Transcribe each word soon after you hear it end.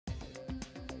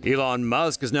Elon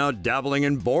Musk is now dabbling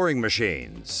in boring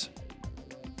machines.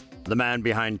 The man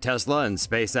behind Tesla and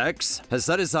SpaceX has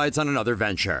set his sights on another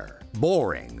venture,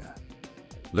 boring.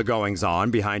 The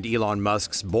goings-on behind Elon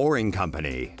Musk's Boring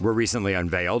Company were recently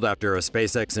unveiled after a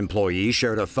SpaceX employee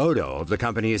shared a photo of the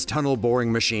company's tunnel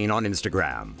boring machine on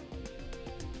Instagram.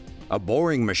 A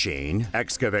boring machine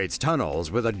excavates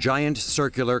tunnels with a giant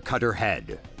circular cutter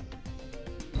head.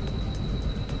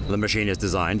 The machine is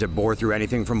designed to bore through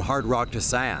anything from hard rock to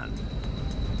sand.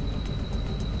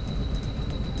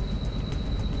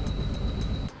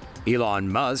 Elon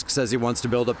Musk says he wants to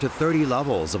build up to 30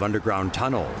 levels of underground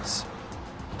tunnels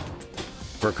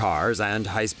for cars and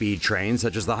high-speed trains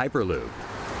such as the Hyperloop.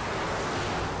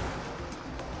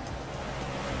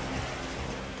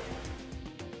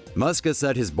 Musk has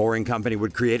said his boring company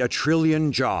would create 1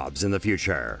 trillion jobs in the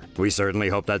future. We certainly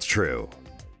hope that's true.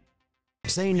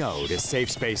 Say no to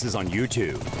safe spaces on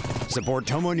YouTube. Support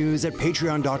TomoNews at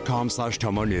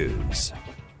patreon.com/TomoNews.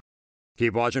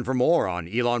 Keep watching for more on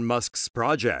Elon Musk's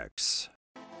projects.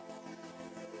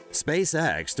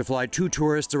 SpaceX to fly 2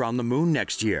 tourists around the moon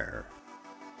next year.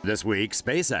 This week,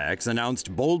 SpaceX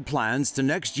announced bold plans to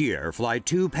next year fly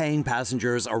 2 paying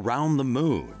passengers around the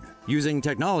moon, using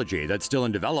technology that's still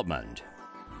in development.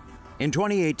 In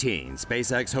 2018,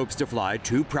 SpaceX hopes to fly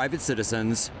 2 private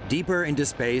citizens deeper into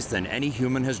space than any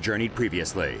human has journeyed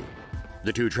previously.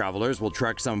 The 2 travelers will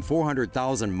trek some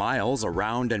 400,000 miles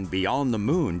around and beyond the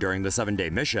moon during the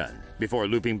 7-day mission, before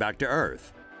looping back to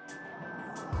Earth.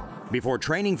 Before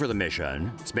training for the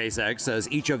mission, SpaceX says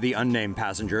each of the unnamed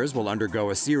passengers will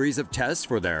undergo a series of tests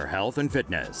for their health and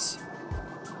fitness.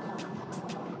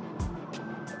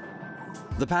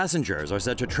 The passengers are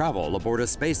set to travel aboard a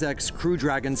SpaceX Crew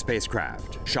Dragon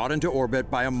spacecraft, shot into orbit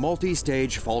by a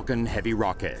multi-stage Falcon Heavy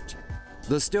rocket.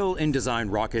 The still-in-design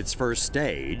rocket's first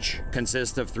stage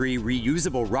consists of 3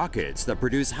 reusable rockets that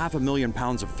produce 500,000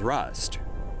 pounds of thrust.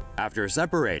 After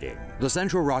separating, the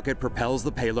central rocket propels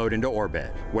the payload into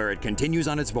orbit, where it continues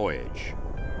on its voyage.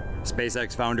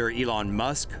 SpaceX founder Elon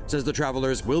Musk says the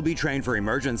travelers will be trained for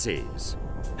emergencies.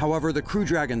 However, the Crew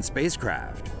Dragon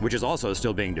spacecraft, which is also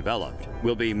still being developed,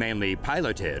 will be mainly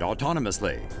piloted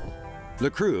autonomously.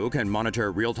 The crew can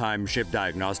monitor real-time ship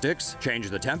diagnostics, change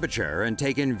the temperature, and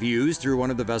take in views through one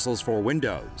of the vessel's 4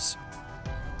 windows.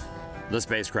 The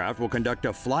spacecraft will conduct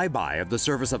a flyby of the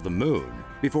surface of the moon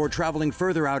before traveling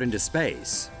further out into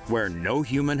space, where no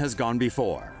human has gone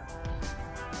before.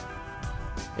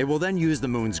 It will then use the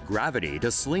moon's gravity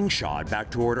to slingshot back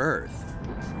toward Earth.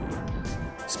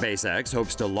 SpaceX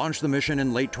hopes to launch the mission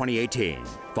in late 2018,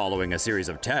 following a series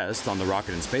of tests on the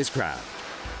rocket and spacecraft.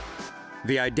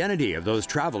 The identity of those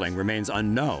traveling remains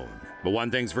unknown, but one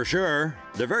thing's for sure,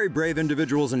 they're very brave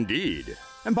individuals indeed,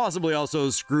 and possibly also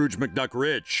Scrooge McDuck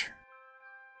rich.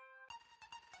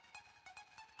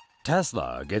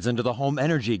 Tesla gets into the home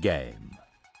energy game.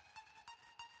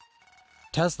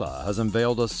 Tesla has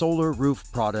unveiled a solar roof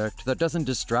product that doesn't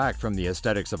distract from the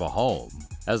aesthetics of a home,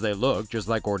 as they look just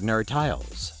like ordinary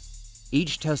tiles.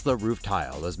 Each Tesla roof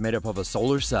tile is made up of a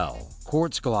solar cell,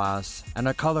 quartz glass, and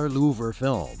a color louver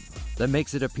film that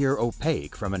makes it appear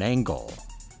opaque from an angle.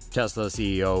 Tesla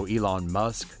CEO Elon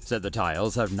Musk said the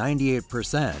tiles have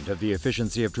 98% of the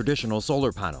efficiency of traditional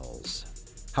solar panels.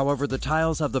 However, the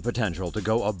tiles have the potential to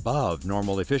go above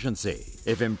normal efficiency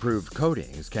if improved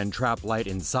coatings can trap light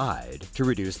inside to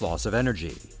reduce loss of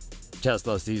energy.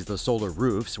 Tesla sees the solar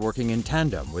roofs working in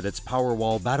tandem with its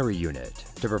Powerwall battery unit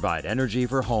to provide energy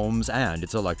for homes and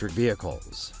its electric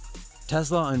vehicles.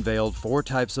 Tesla unveiled 4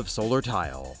 types of solar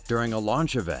tile during a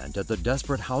launch event at the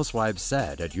Desperate Housewives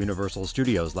set at Universal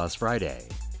Studios last Friday.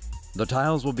 The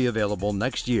tiles will be available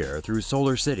next year through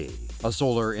SolarCity, a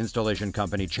solar installation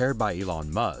company chaired by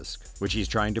Elon Musk, which he's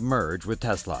trying to merge with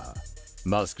Tesla.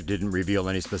 Musk didn't reveal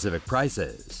any specific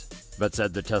prices, but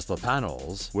said the Tesla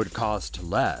panels would cost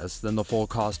less than the full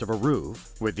cost of a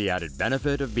roof, with the added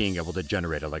benefit of being able to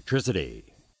generate electricity.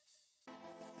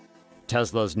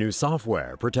 Tesla's new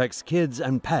software protects kids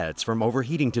and pets from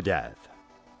overheating to death.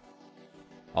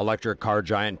 Electric car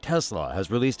giant Tesla has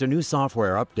released a new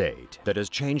software update that has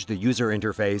changed the user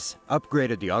interface,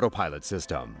 upgraded the autopilot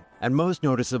system, and most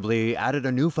noticeably added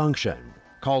a new function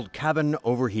called cabin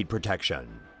overheat protection.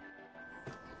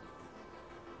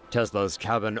 Tesla's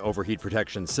cabin overheat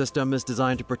protection system is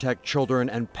designed to protect children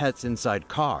and pets inside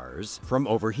cars from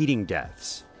overheating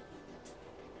deaths.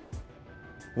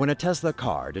 When a Tesla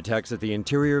car detects that the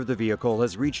interior of the vehicle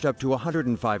has reached up to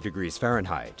 105 degrees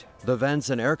Fahrenheit, the vents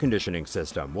and air conditioning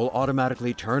system will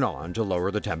automatically turn on to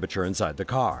lower the temperature inside the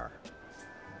car.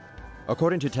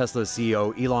 According to Tesla's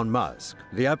CEO Elon Musk,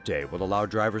 the update will allow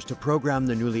drivers to program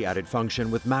the newly added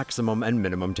function with maximum and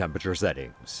minimum temperature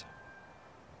settings.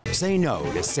 Say no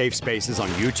to safe spaces on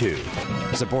YouTube.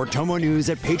 Support TomoNews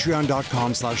at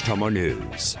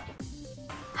patreon.com/TomoNews.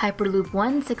 Hyperloop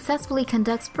 1 successfully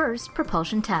conducts first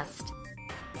propulsion test.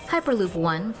 Hyperloop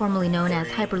 1, formerly known as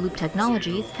Hyperloop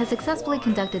Technologies, has successfully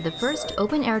conducted the first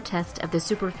open-air test of the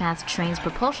superfast train's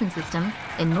propulsion system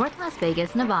in North Las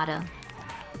Vegas, Nevada.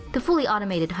 The fully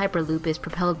automated Hyperloop is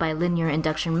propelled by linear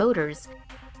induction motors.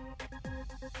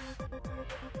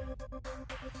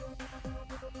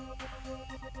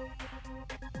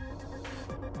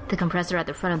 The compressor at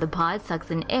the front of the pod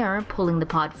sucks in air, pulling the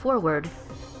pod forward.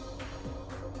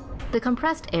 The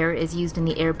compressed air is used in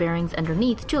the air bearings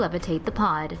underneath to levitate the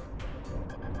pod.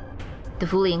 The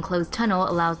fully enclosed tunnel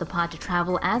allows the pod to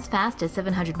travel as fast as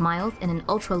 700 miles in an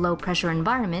ultra-low pressure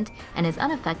environment and is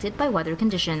unaffected by weather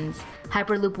conditions.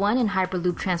 Hyperloop 1 and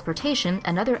Hyperloop Transportation,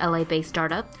 another LA-based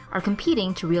startup, are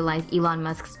competing to realize Elon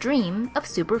Musk's dream of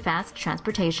super-fast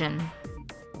transportation.